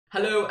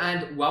Hello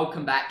and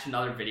welcome back to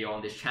another video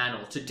on this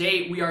channel.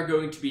 Today we are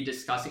going to be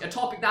discussing a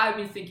topic that I've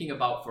been thinking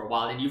about for a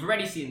while, and you've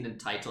already seen the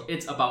title.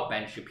 It's about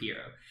Ben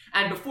Shapiro.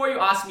 And before you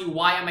ask me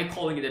why am I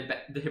calling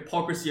it the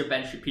hypocrisy of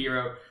Ben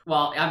Shapiro,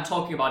 well, I'm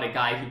talking about a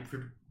guy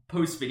who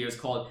posts videos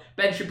called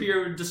Ben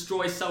Shapiro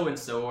destroys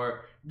so-and-so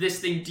or this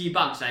thing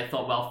debunks, and I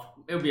thought, well,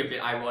 it would be a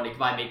bit ironic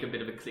if I make a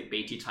bit of a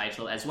clickbaity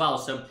title as well.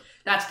 So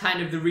that's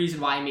kind of the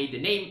reason why I made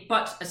the name.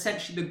 But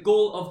essentially the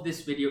goal of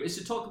this video is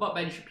to talk about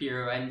Ben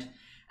Shapiro and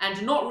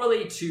not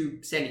really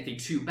to say anything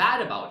too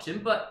bad about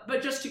him, but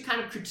just to kind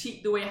of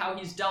critique the way how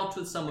he's dealt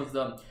with some of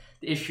the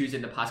issues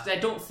in the past. Because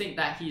I don't think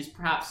that he's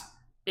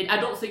I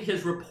don't think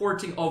his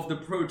reporting of the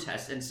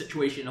protests and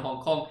situation in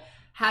Hong Kong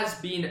has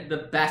been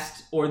the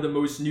best or the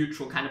most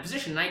neutral kind of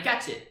position. And I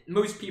get it.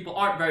 Most people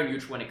aren't very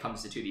neutral when it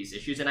comes to these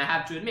issues. And I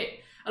have to admit,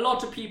 a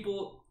lot of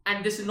people,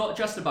 and this is not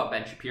just about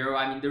Ben Shapiro.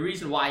 I mean, the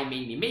reason why I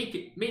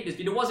made this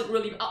video wasn't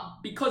really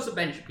because of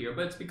Ben Shapiro,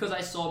 but it's because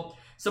I saw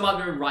some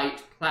other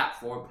right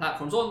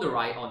platforms on the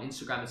right, on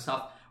Instagram and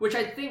stuff, which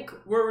I think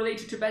were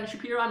related to Ben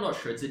Shapiro. I'm not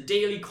sure. It's a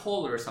Daily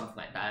Caller or something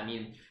like that. I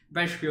mean,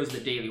 Ben Shapiro's the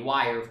Daily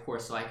Wire, of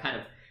course, so I kind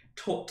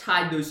of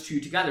tied those two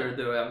together,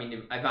 though. I mean,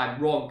 if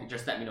I'm wrong,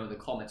 just let me know in the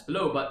comments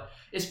below. But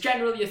it's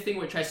generally a thing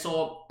which I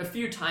saw a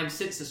few times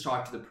since the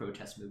start of the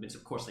protest movements,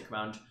 of course, like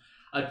around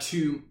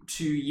 2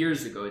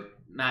 years ago.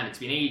 Man, it's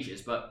been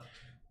ages. But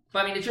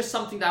I mean, it's just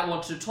something that I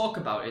wanted to talk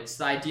about. It's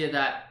the idea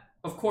that,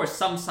 of course,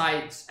 some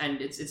sides,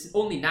 and it's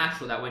only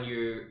natural that when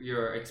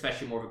you're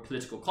especially more of a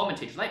political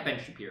commentator like Ben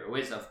Shapiro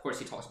is, of course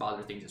he talks about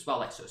other things as well,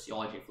 like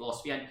sociology,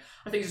 philosophy, and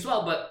other things as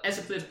well, but as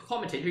a political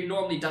commentator, he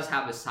normally does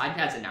have a side, he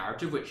has a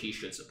narrative which he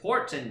should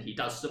support, and he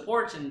does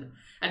support, and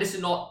this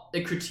is not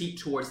a critique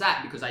towards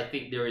that, because I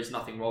think there is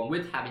nothing wrong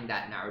with having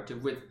that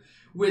narrative,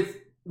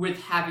 with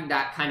having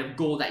that kind of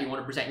goal that you want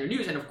to present your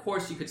news. And of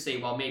course you could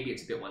say, well, maybe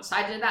it's a bit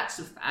one-sided, and that's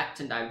a fact,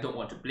 and I don't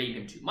want to blame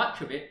him too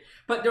much of it,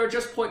 but there are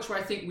just points where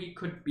I think we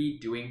could be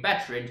doing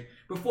better. And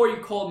before you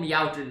call me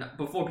out and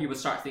before people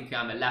start thinking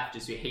I'm a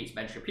leftist who hates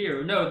Ben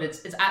Shapiro, no,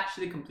 it's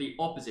actually the complete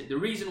opposite. The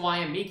reason why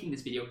I'm making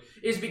this video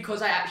is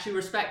because I actually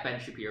respect Ben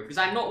Shapiro, because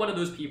I'm not one of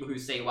those people who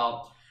say,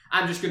 well,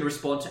 I'm just going to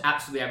respond to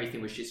absolutely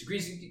everything which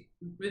disagrees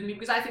with me,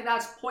 because I think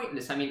that's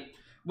pointless. I mean,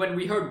 when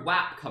we heard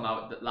WAP come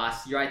out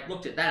last year, I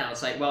looked at that and I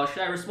was like, well,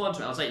 should I respond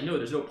to it? I was like, no,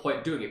 there's no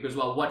point doing it, because,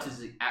 well, what is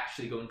it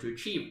actually going to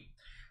achieve?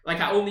 I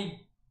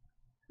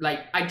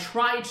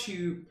try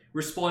to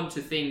respond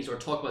to things or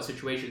talk about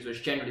situations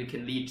which generally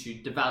can lead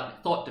to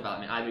thought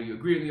development. Either you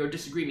agree with me or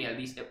disagree with me, at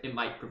least it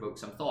might provoke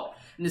some thought.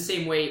 In the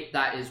same way,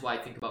 that is why I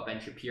think about Ben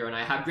Shapiro, and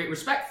I have great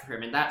respect for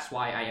him, and that's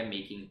why I am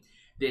making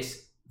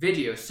this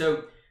video.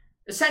 So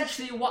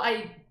essentially, what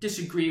I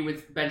disagree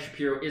with Ben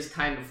Shapiro is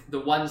kind of the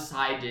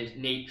one-sided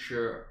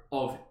nature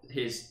of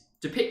his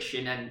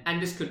depiction,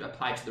 and this could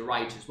apply to the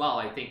right as well.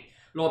 I think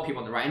a lot of people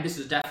on the right, and this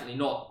is definitely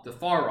not the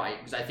far right,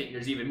 because I think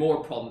there's even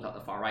more problems at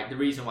the far right. The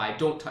reason why I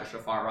don't touch the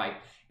far right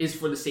is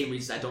for the same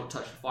reason I don't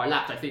touch the far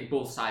left. I think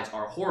both sides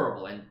are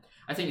horrible, and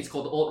I think it's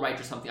called alt-right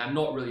or something. I'm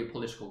not really a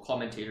political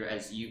commentator,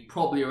 as you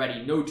probably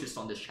already noticed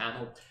on this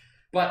channel.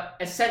 But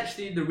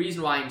essentially, the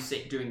reason why I'm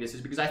doing this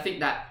is because I think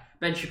that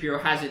Ben Shapiro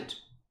hasn't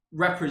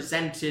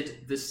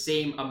represented the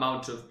same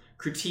amount of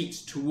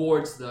critiques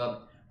towards the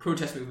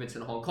protest movements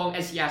in Hong Kong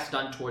as he has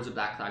done towards the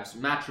Black Lives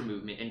Matter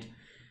movement. And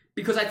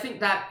because I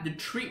think that the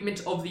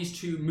treatment of these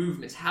two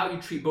movements, how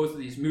you treat both of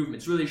these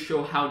movements, really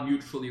show how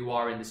neutral you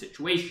are in the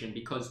situation.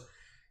 Because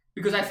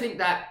I think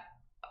that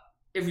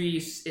if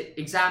we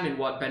examine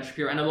what Ben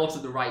Shapiro and a lot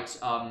of the right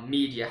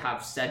media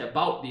have said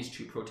about these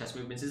two protest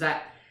movements, is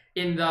that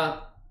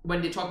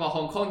when they talk about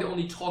Hong Kong, they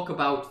only talk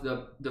about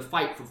the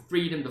fight for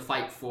freedom, the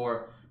fight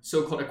for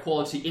so-called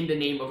equality in the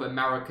name of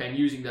America and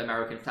using the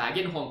American flag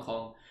in Hong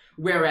Kong,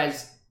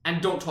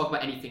 and don't talk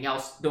about anything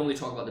else. They only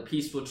talk about the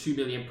peaceful 2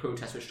 million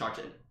protests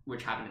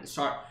which happened at the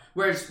start.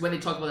 Whereas when they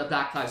talk about the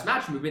Black Lives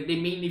Matter movement, they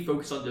mainly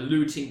focus on the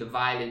looting, the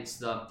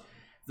violence,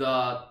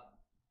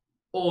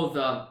 all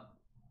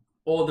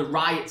the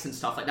riots and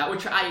stuff like that,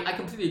 which I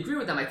completely agree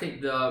with them. I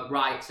think the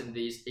riots and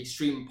these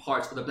extreme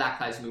parts of the Black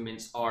Lives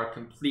movements are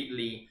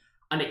completely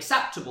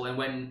unacceptable.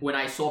 And when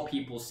I saw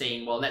people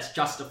saying, well, let's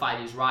justify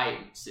these riot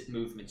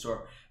movements,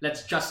 or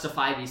let's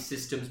justify these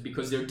systems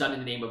because they're done in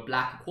the name of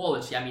black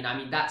equality, I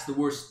mean that's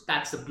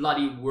the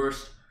bloody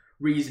worst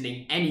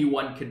reasoning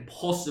anyone can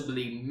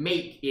possibly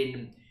make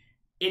in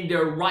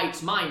their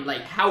right mind.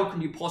 Like, how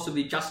can you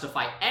possibly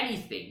justify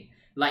anything?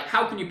 Like,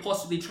 how can you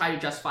possibly try to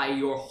justify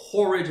your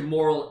horrid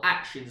moral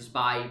actions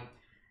by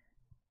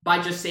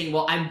just saying,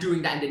 well, I'm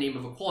doing that in the name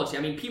of equality?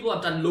 I mean, people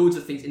have done loads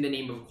of things in the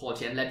name of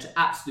equality and led to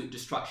absolute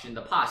destruction in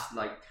the past.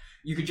 Like,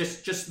 you could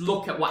just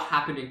look at what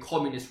happened in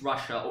communist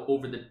Russia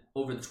over the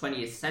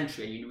 20th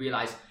century, and you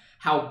realize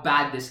how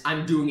bad this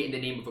I'm doing it in the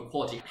name of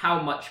equality,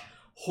 how much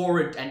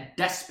horrid and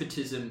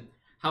despotism,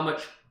 how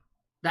much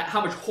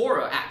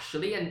horror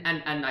actually,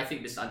 and I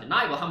think this is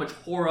undeniable, how much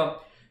horror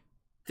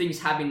things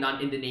have been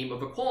done in the name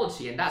of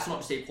equality. And that's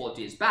not to say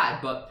equality is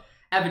bad, but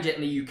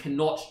evidently you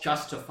cannot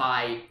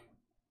justify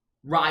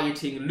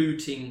rioting,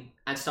 looting,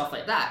 and stuff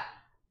like that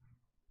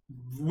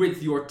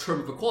with your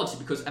term of equality,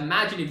 because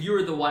imagine if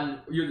you're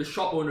the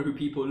shop owner who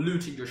people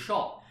looting your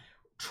shop.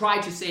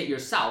 Try to say it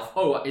yourself.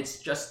 Oh, it's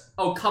just,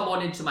 oh, come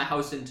on into my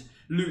house and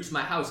loot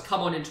my house.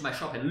 Come on into my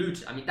shop and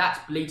loot. I mean, that's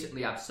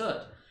blatantly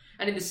absurd.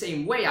 And in the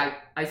same way,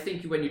 I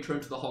think when you turn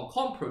to the Hong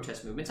Kong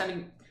protest movements, I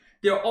mean,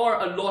 there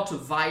are a lot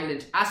of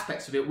violent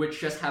aspects of it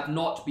which just have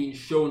not been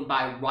shown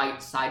by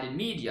right-sided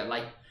media.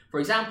 Like, for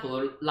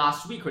example,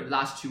 last week or the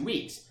last 2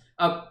 weeks,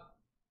 a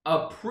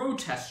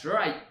protester,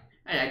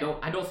 I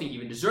don't think he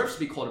even deserves to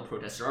be called a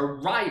protester, a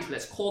rioter,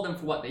 let's call them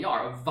for what they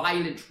are, a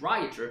violent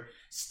rioter,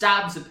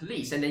 stabs the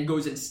police and then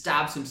goes and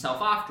stabs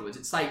himself afterwards.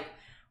 It's like,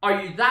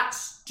 are you that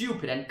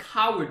stupid and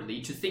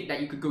cowardly to think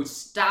that you could go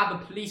stab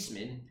a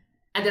policeman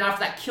and then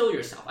after that kill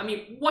yourself? I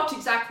mean, what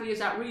exactly is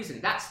that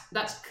reasoning?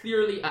 That's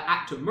clearly an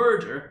act of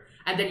murder,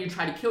 and then you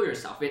try to kill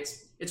yourself.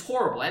 It's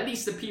horrible. At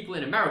least the people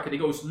in America, they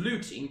go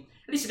looting,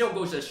 at least they don't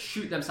go to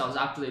shoot themselves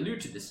after they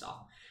looted this stuff.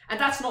 And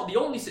that's not the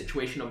only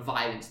situation of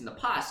violence in the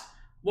past.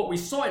 What we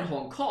saw in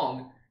Hong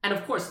Kong, and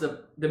of course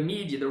the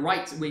media, the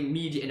right-wing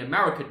media in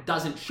America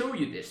doesn't show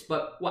you this,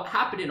 but what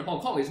happened in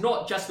Hong Kong is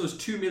not just those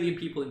 2 million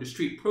people in the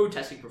street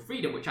protesting for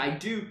freedom, which I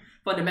do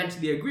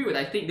fundamentally agree with.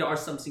 I think there are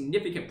some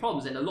significant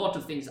problems, and a lot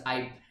of things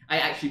I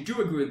actually do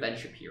agree with Ben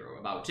Shapiro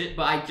about it,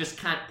 but I just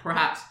can't,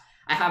 perhaps,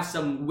 I have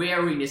some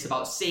wariness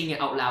about saying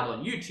it out loud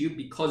on YouTube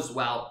because,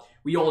 well,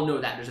 we all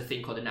know that there's a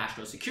thing called the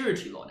national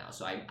security law now,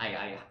 so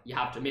you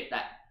have to admit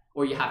that,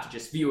 or you have to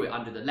just view it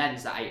under the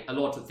lens that a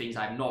lot of things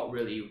I'm not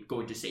really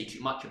going to say too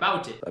much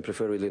about it. I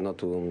prefer really not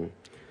to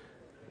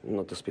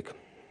speak.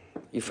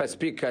 If I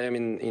speak, I am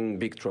in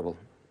big trouble.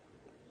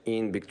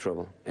 In big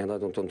trouble. And I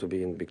don't want to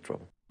be in big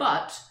trouble.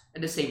 But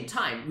at the same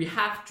time, we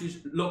have to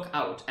look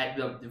out at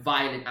the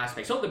violent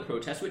aspects of the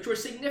protests, which were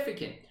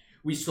significant.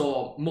 We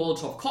saw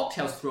Molotov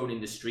cocktails thrown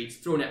in the streets,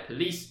 thrown at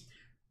police.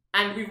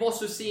 And we've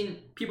also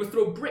seen people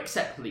throw bricks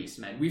at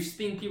policemen. We've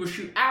seen people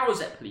shoot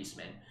arrows at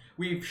policemen.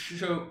 We've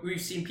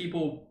seen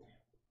people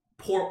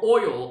pour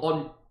oil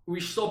on, we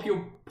saw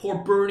people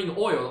pour burning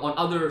oil on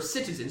other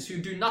citizens who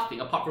do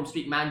nothing apart from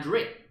speak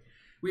Mandarin.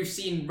 We've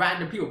seen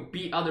random people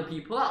beat other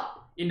people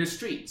up in the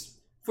streets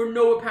for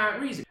no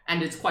apparent reason.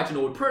 And it's quite an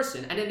old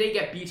person, and then they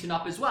get beaten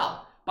up as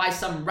well by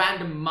some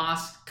random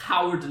masked,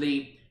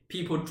 cowardly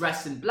people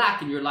dressed in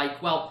black, and you're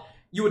like, well,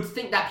 you would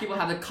think that people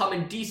have the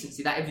common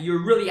decency that if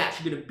you're really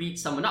actually going to beat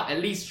someone up, at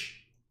least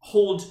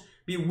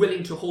be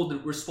willing to hold the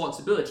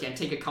responsibility and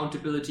take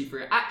accountability for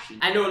your actions.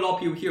 I know a lot of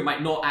people here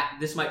might not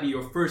this might be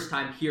your first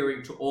time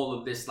hearing to all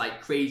of this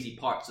like crazy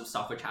parts of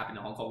stuff which happened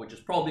in Hong Kong, which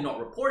is probably not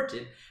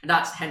reported, and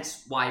that's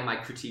hence why my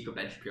critique of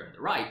Ben Shapiro on the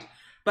right.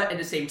 But at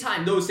the same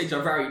time, those things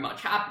are very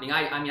much happening.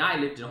 I mean, I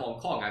lived in Hong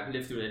Kong. I've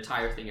lived through the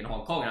entire thing in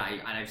Hong Kong,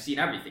 and I've seen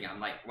everything. I'm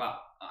like,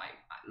 well, I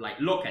like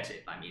look at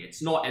it. I mean,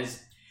 it's not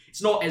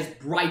as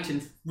bright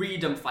and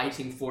freedom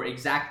fighting for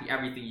exactly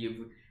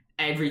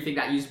everything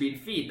that used to be in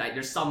feed. Like,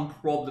 there's some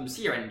problems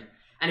here,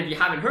 and if you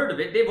haven't heard of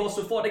it, they've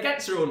also fought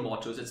against their own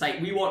mottos. It's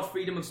like, we want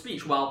freedom of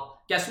speech.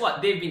 Well, guess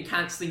what? They've been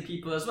cancelling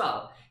people as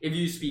well. If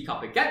you speak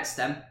up against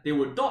them, they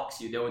will dox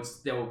you.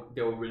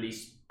 They'll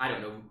release, I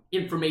don't know,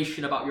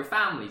 information about your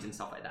families and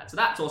stuff like that. So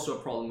that's also a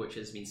problem which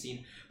has been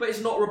seen, but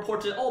it's not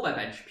reported at all by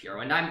Ben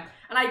Shapiro. And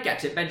I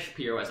get it. Ben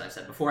Shapiro, as I've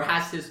said before,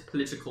 has his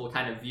political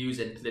kind of views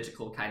and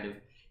political kind of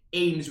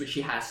aims which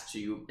he has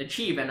to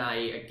achieve, and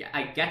I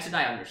get it,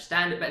 I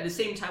understand it, but at the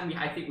same time,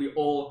 I think we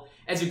all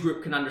as a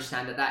group can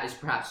understand that that is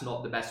perhaps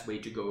not the best way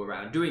to go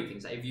around doing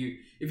things. Like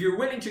if you're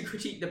willing to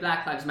critique the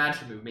Black Lives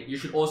Matter movement, you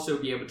should also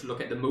be able to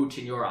look at the moat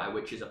in your eye,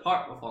 which is a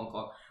part of Hong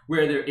Kong,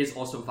 where there is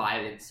also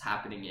violence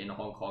happening in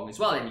Hong Kong as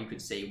well, and you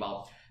could say,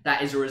 well,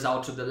 that is a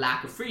result of the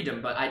lack of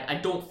freedom, but I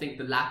don't think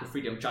the lack of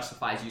freedom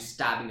justifies you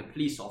stabbing a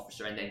police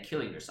officer and then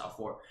killing yourself,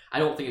 or I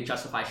don't think it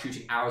justifies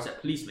shooting arrows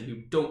at policemen who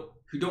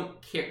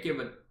don't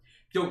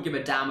give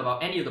a damn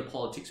about any of the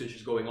politics which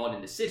is going on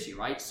in the city,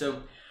 right?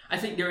 So I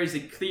think there is a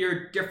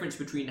clear difference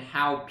between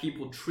how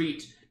people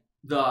treat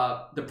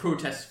the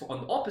protests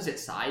on the opposite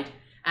side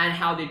and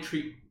how they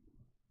treat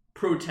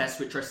protests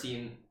which are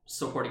seen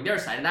supporting their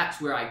side, and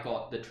that's where I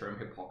got the term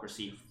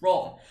hypocrisy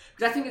from.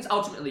 Because I think it's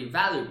ultimately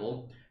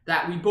valuable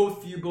that we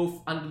both view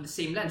both under the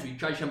same lens, we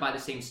judge them by the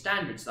same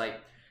standards.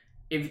 Like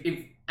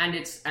it's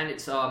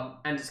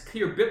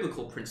clear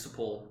biblical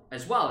principle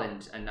as well,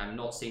 and I'm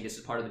not saying this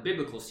is part of the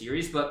biblical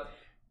series, but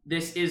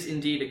this is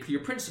indeed a clear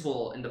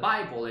principle in the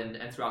Bible and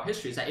throughout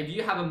history, is that if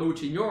you have a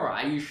mote in your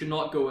eye, you should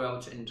not go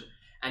out and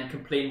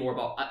complain more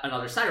about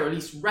another side, or at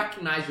least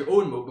recognize your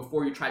own mote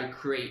before you try to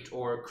create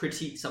or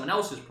critique someone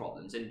else's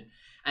problems.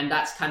 And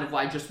that's kind of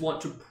why I just want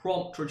to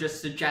prompt or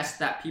just suggest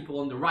that people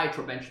on the right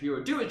or Ben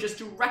Shapiro do, is just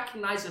to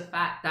recognize the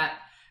fact that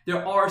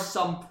there are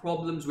some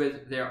problems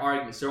with their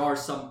arguments. There are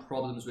some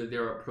problems with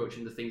their approach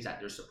and the things that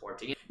they're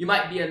supporting. You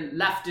might be a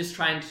leftist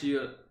trying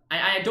to...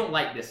 I don't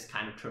like this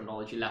kind of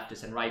terminology,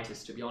 leftist and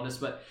rightist, to be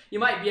honest, but you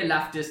might be a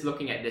leftist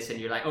looking at this and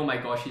you're like, oh my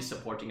gosh, he's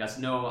supporting us.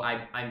 No,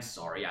 I'm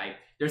sorry.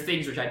 There are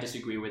things which I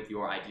disagree with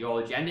your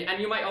ideology. And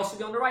you might also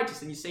be on the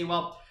rightist and you say,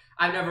 well,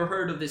 I've never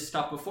heard of this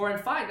stuff before, and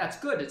fine, that's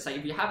good. It's like,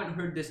 if you haven't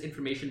heard this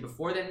information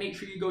before, then make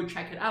sure you go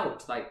check it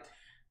out. Like,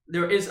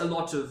 there is a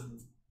lot of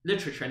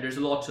literature and there's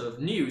a lot of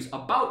news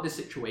about the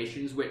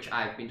situations which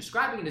I've been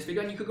describing in this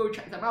video, and you could go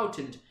check them out,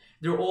 and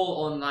they're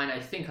all online, I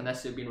think,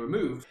 unless they've been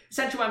removed.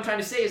 Essentially what I'm trying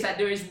to say is that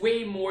there is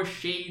way more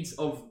shades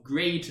of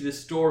grey to the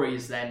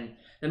stories than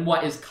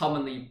what is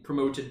commonly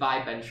promoted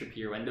by Ben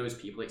Shapiro and those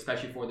people,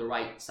 especially for the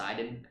right side.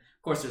 And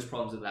of course there's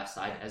problems with the left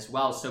side as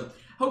well. So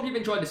hope you've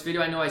enjoyed this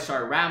video. I know I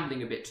started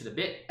rambling a bit to the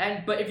bit,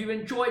 but if you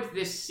enjoyed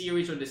this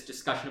series or this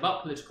discussion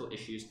about political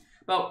issues,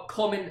 about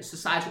common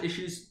societal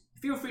issues,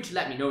 feel free to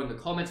let me know in the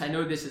comments. I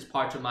know this is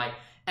part of my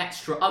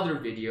extra other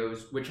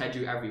videos, which I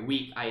do every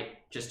week.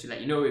 Just to let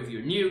you know, if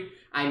you're new,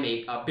 I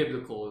make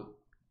biblical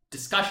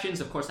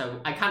discussions. Of course,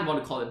 I kind of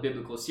want to call it a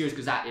biblical series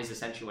because that is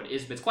essentially what it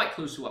is, but it's quite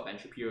close to what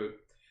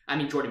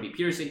Jordan B.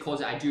 Peterson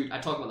calls it. I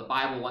talk about the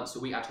Bible once a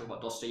week. I talk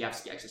about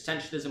Dostoevsky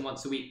existentialism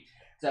once a week.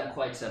 Because I'm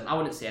quite, I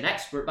wouldn't say an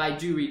expert, but I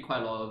do read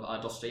quite a lot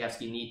of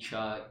Dostoevsky, Nietzsche,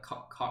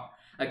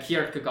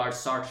 Kierkegaard,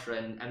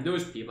 Sartre, and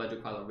those people. I do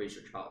quite a lot of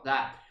research about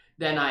that.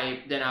 Then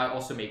I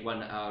also make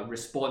one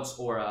response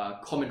or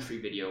a commentary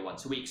video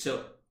once a week.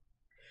 So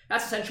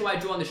that's essentially what I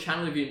do on this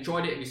channel. If you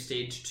enjoyed it, if you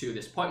stayed to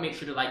this point, make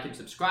sure to like and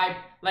subscribe.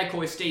 Like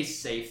always, stay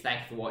safe.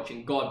 Thank you for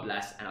watching. God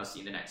bless, and I'll see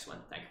you in the next one.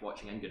 Thank you for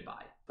watching, and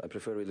goodbye. I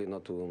prefer really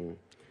not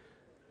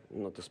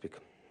to speak.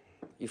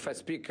 If I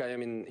speak, I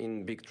am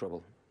in big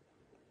trouble.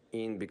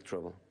 In big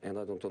trouble, and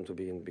I don't want to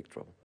be in big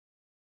trouble.